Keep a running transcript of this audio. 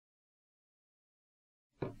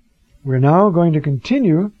We're now going to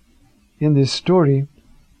continue in this story,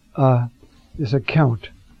 this account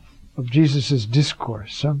of Jesus'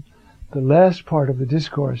 discourse, the last part of the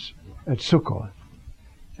discourse at Sukkot.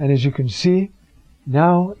 And as you can see,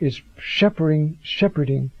 now it's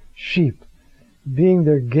shepherding sheep, being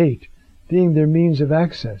their gate, being their means of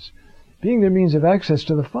access, being their means of access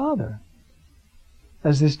to the Father.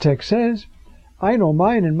 As this text says, I know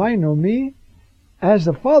mine and mine know me, as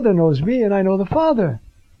the Father knows me and I know the Father.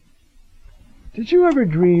 Did you ever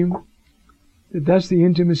dream that that's the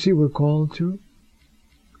intimacy we're called to?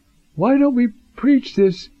 Why don't we preach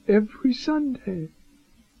this every Sunday?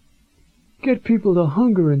 Get people to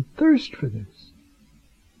hunger and thirst for this.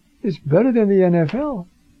 It's better than the NFL.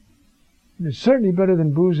 And it's certainly better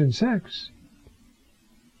than booze and sex.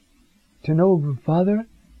 To know the Father,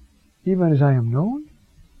 even as I am known?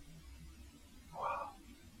 Wow.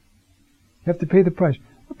 You have to pay the price.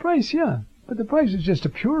 The price, yeah. But the price is just to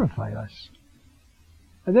purify us.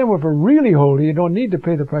 And then if we're really holy, you don't need to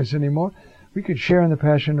pay the price anymore. We could share in the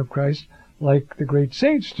passion of Christ like the great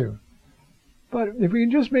saints do. But if we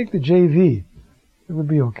can just make the JV, it would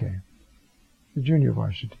be okay. The junior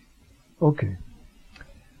varsity. Okay.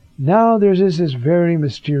 Now there's this very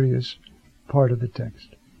mysterious part of the text.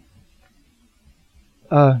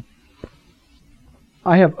 I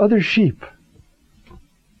have other sheep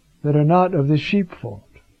that are not of this sheepfold.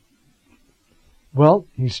 Well,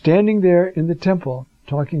 he's standing there in the temple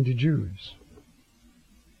talking to Jews.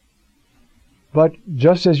 But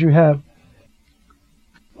just as you have,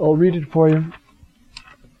 I'll read it for you.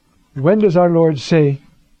 When does our Lord say,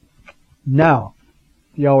 now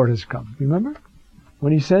the hour has come? Remember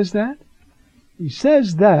when he says that? He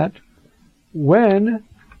says that when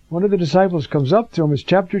one of the disciples comes up to him. It's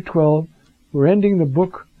chapter 12. We're ending the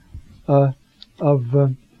book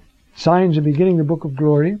of signs and beginning the book of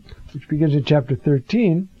glory, which begins in chapter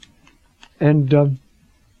 13. And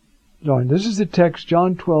this is the text,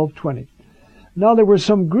 John 12:20. Now there were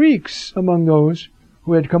some Greeks among those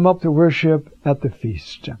who had come up to worship at the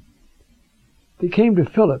feast. They came to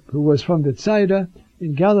Philip, who was from Bethsaida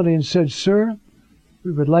in Galilee, and said, Sir,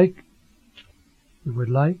 we would like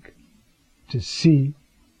to see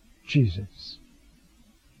Jesus.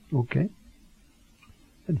 Okay.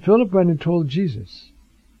 And Philip went and told Jesus.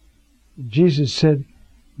 And Jesus said,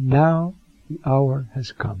 now the hour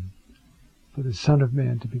has come for the Son of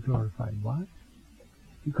Man to be glorified. Why?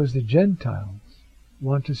 Because the Gentiles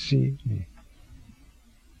want to see me.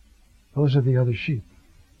 Those are the other sheep.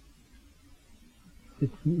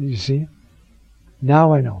 You see?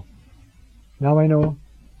 Now I know. Now I know.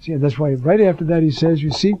 See, and that's why right after that he says,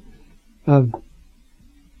 you see, let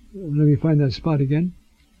me find that spot again.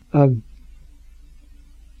 The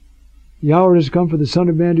hour has come for the Son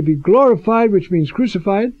of Man to be glorified, which means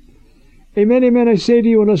crucified. Amen, amen, I say to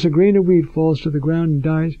you, unless a grain of wheat falls to the ground and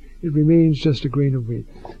dies, it remains just a grain of wheat.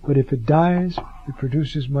 But if it dies, it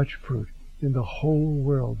produces much fruit in the whole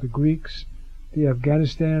world. The Greeks, the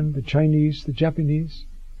Afghanistan, the Chinese, the Japanese,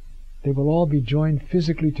 they will all be joined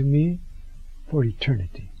physically to me for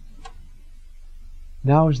eternity.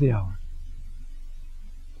 Now is the hour.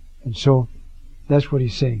 And so, that's what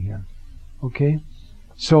he's saying here. Okay?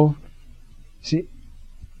 So, see,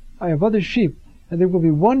 I have other sheep, and there will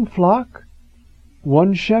be one flock,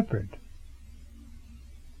 one shepherd.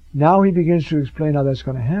 Now he begins to explain how that's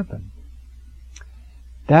going to happen.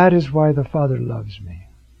 That is why the Father loves me.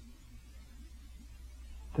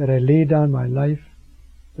 That I lay down my life,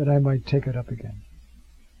 that I might take it up again.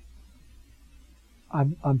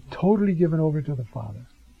 I'm totally given over to the Father.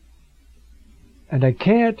 And I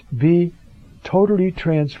can't be totally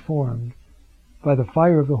transformed by the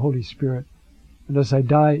fire of the Holy Spirit unless I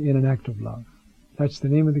die in an act of love. That's the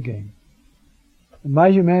name of the game. And my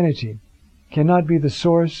humanity cannot be the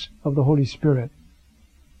source of the Holy Spirit,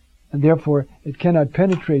 and therefore it cannot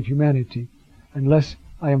penetrate humanity unless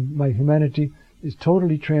my humanity is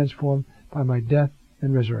totally transformed by my death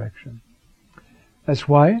and resurrection. That's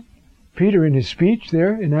why Peter, in his speech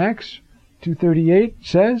there in Acts 2:38,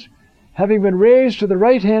 says, having been raised to the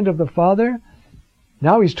right hand of the Father,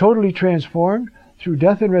 now he's totally transformed through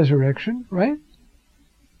death and resurrection, right?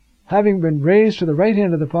 Having been raised to the right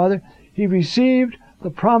hand of the Father, he received the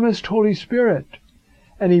promised Holy Spirit.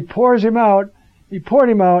 And he poured him out,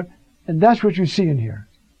 and that's what you see in here.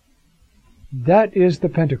 That is the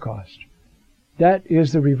Pentecost. That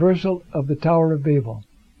is the reversal of the Tower of Babel.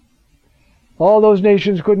 All those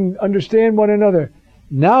nations couldn't understand one another.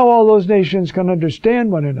 Now all those nations can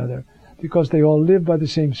understand one another because they all live by the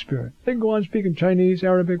same Spirit. They can go on speaking Chinese,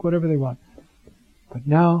 Arabic, whatever they want. But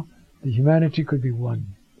now the humanity could be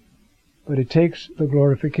one. But it takes the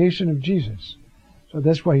glorification of Jesus. So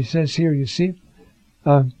that's why he says here, you see,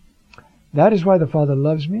 that is why the Father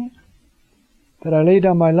loves me, that I lay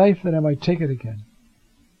down my life that I might take it again.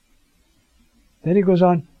 Then he goes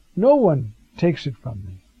on, no one takes it from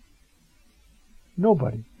me.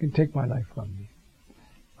 Nobody can take my life from me.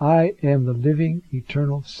 I am the living,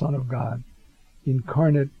 eternal Son of God,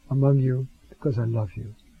 incarnate among you because I love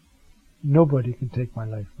you. Nobody can take my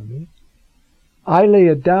life from me. I lay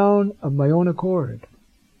it down of my own accord.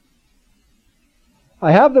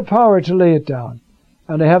 I have the power to lay it down,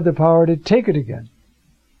 and I have the power to take it again.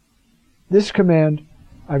 This command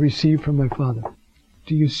I received from my Father.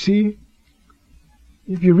 Do you see?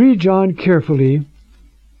 If you read John carefully,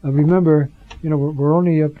 remember, we're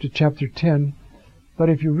only up to chapter 10, but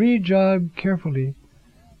if you read John carefully,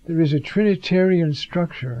 there is a Trinitarian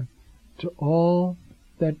structure to all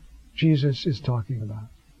that Jesus is talking about.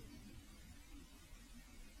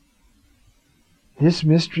 This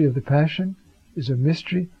mystery of the Passion is a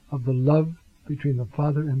mystery of the love between the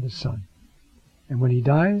Father and the Son. And when he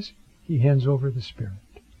dies, he hands over the Spirit.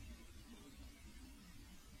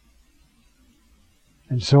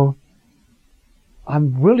 And so, I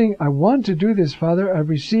want to do this, Father. I've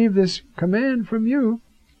received this command from you.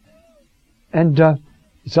 And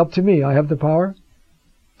it's up to me. I have the power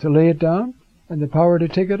to lay it down and the power to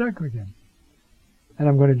take it up again. And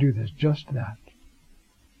I'm going to do this, just that.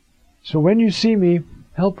 So when you see me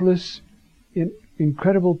helpless, in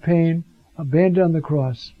incredible pain, abandoned on the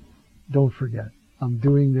cross, don't forget, I'm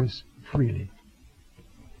doing this freely.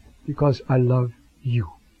 Because I love you.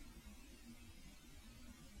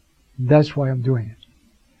 That's why I'm doing it.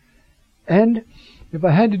 And if I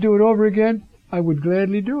had to do it over again, I would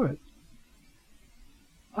gladly do it.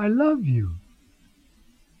 I love you.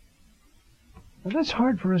 And that's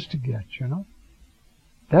hard for us to get,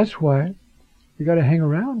 That's why you got to hang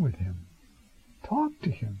around with him. Talk to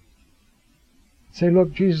him. Say,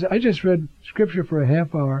 look, Jesus, I just read Scripture for a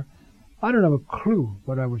half hour. I don't have a clue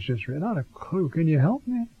what I was just reading. Not a clue. Can you help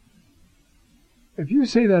me? If you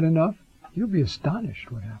say that enough, you'll be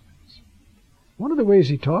astonished what happens. One of the ways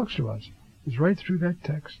he talks to us is right through that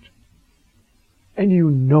text. And you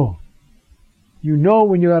know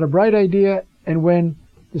when you had a bright idea and when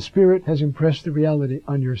the Spirit has impressed the reality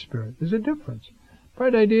on your spirit. There's a difference.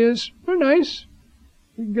 Bright ideas, they're nice.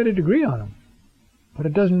 You can get a degree on them. But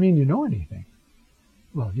it doesn't mean you know anything.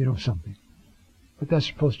 Well, you know something. But that's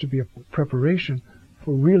supposed to be a preparation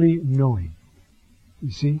for really knowing.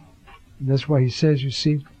 You see? And that's why he says, you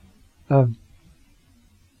see, I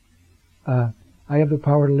have the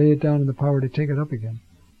power to lay it down and the power to take it up again.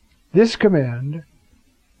 This command,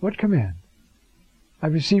 what command? I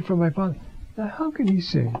received from my Father. Now how can he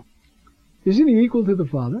say, isn't he equal to the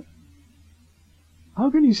Father?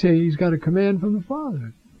 How can he say he's got a command from the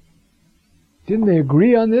Father? Didn't they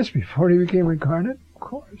agree on this before he became incarnate? Of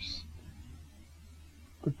course.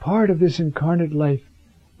 But part of this incarnate life,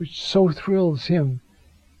 which so thrills him,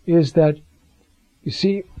 is that, you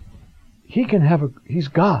see, he's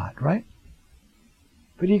God, right?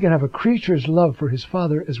 But he can have a creature's love for his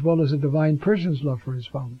Father as well as a divine person's love for his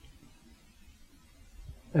Father.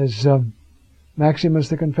 As Maximus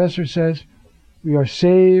the Confessor says, we are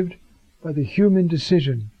saved by the human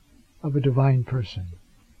decision of a divine person.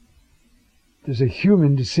 There's a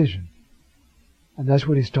human decision. And that's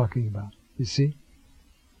what he's talking about, you see?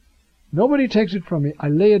 Nobody takes it from me. I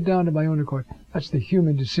lay it down to my own accord. That's the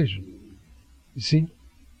human decision. You see?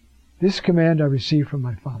 This command I received from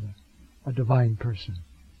my Father, a divine person.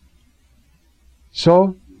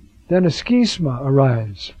 So, then a schisma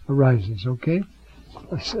arises, okay?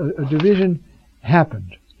 A division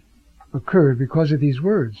occurred because of these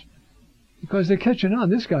words. Because they're catching on.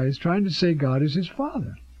 This guy is trying to say God is his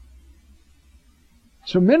Father.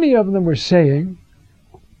 So many of them were saying,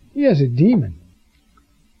 he has a demon.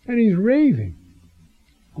 And he's raving.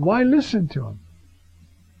 Why listen to him?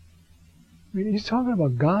 I mean, he's talking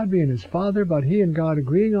about God being his Father, about he and God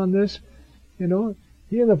agreeing on this. He and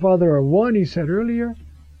the Father are one, he said earlier.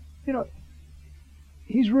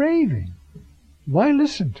 He's raving. Why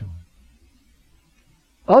listen to him?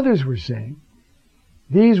 Others were saying,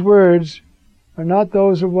 these words are not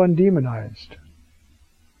those of one demonized.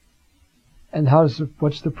 And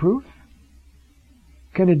what's the proof?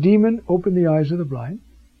 Can a demon open the eyes of the blind?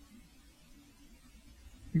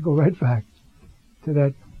 You go right back to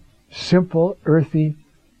that simple, earthy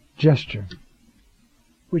gesture,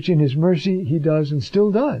 which in his mercy he does and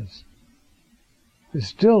still does. There's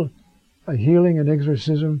still a healing and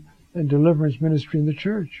exorcism and deliverance ministry in the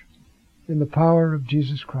church, in the power of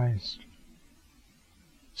Jesus Christ,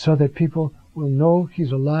 so that people will know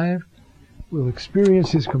he's alive, will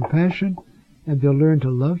experience his compassion, and they'll learn to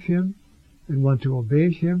love him, and want to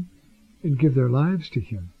obey Him and give their lives to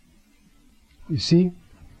Him. You see?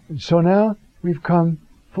 And so now we've come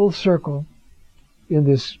full circle in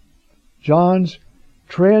this John's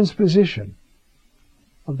transposition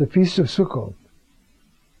of the Feast of Sukkot.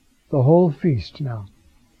 The whole feast now.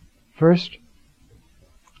 First,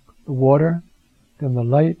 the water, then the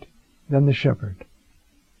light, then the shepherd,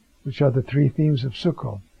 which are the three themes of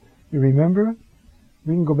Sukkot. You remember?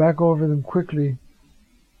 We can go back over them quickly.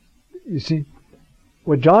 You see,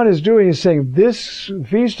 what John is doing is saying this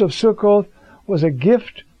Feast of Sukkot was a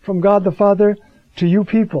gift from God the Father to you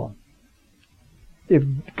people. If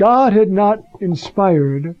God had not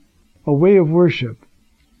inspired a way of worship,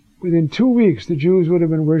 within 2 weeks the Jews would have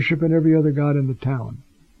been worshiping every other god in the town.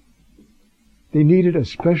 They needed a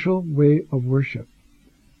special way of worship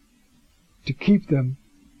to keep them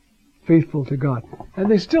faithful to God. And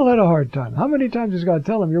they still had a hard time. How many times does God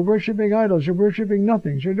tell them, you're worshiping idols, you're worshiping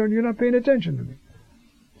nothing, you're not paying attention to me?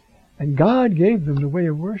 And God gave them the way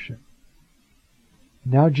of worship.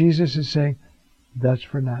 Now Jesus is saying, that's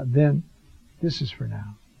for now. Then, this is for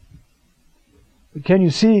now. But can you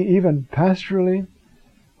see, even pastorally,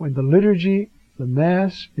 when the liturgy, the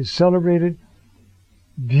Mass, is celebrated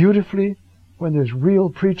beautifully, when there's real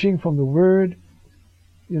preaching from the Word,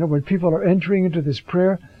 when people are entering into this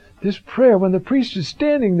prayer, when the priest is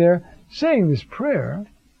standing there saying this prayer,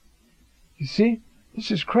 you see,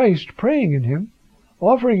 this is Christ praying in him,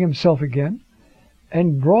 offering himself again,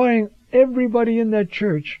 and drawing everybody in that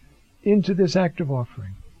church into this act of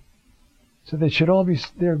offering. So they should all be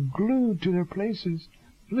there glued to their places,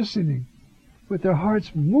 listening, with their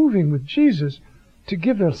hearts moving with Jesus to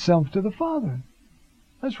give themselves to the Father.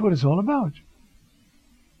 That's what it's all about.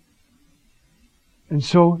 And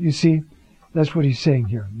so, you see, that's what he's saying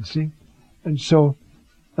here, you see. And so,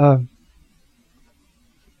 can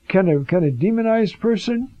a demonized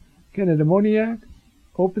person, can a demoniac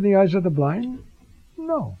open the eyes of the blind?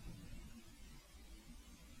 No.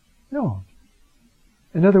 No.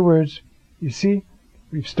 In other words, you see,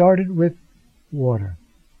 we've started with water.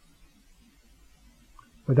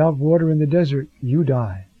 Without water in the desert, you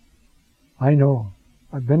die. I know.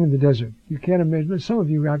 I've been in the desert. You can't imagine, some of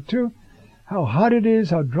you have too, how hot it is,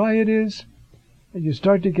 how dry it is. And you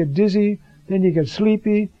start to get dizzy, then you get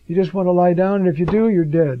sleepy, you just want to lie down, and if you do, you're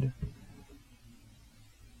dead.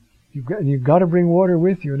 You've got to bring water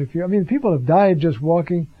with you. And people have died just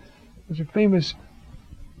walking. There's a famous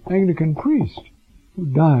Anglican priest who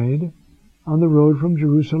died on the road from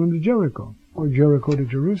Jerusalem to Jericho, or Jericho to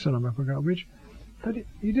Jerusalem, I forgot which. But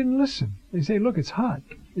he didn't listen. They say, look, it's hot,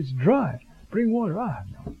 it's dry, bring water.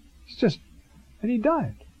 No, it's just, and he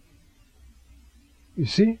died. You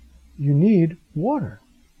see, you need water.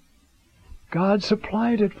 God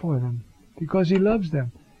supplied it for them because He loves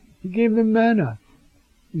them. He gave them manna,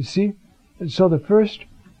 you see. And so the first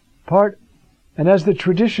part, and as the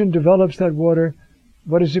tradition develops that water,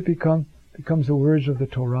 what does it become? It becomes the words of the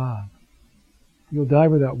Torah. You'll die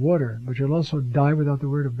without water, but you'll also die without the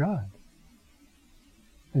Word of God.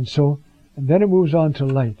 And then it moves on to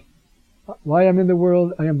light. Why I'm in the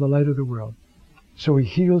world, I am the light of the world. So He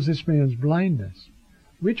heals this man's blindness.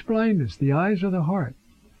 Which blindness? The eyes or the heart?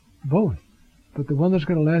 Both. But the one that's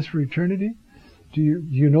going to last for eternity? Do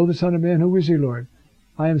you know the Son of Man? Who is He, Lord?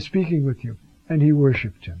 I am speaking with you. And he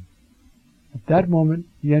worshipped Him. At that moment,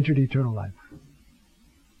 he entered eternal life.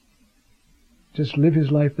 Just live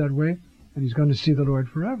his life that way, and he's going to see the Lord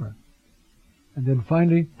forever. And then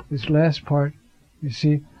finally, this last part, you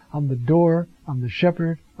see, I'm the door, I'm the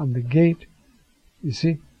shepherd, I'm the gate. You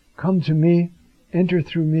see, come to me, enter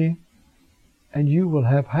through me, and you will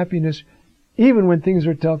have happiness even when things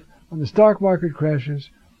are tough, when the stock market crashes,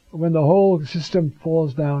 when the whole system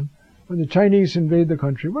falls down, when the Chinese invade the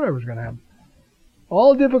country, whatever's going to happen.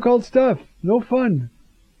 All difficult stuff, no fun.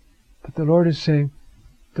 But the Lord is saying,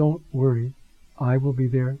 don't worry, I will be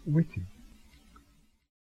there with you.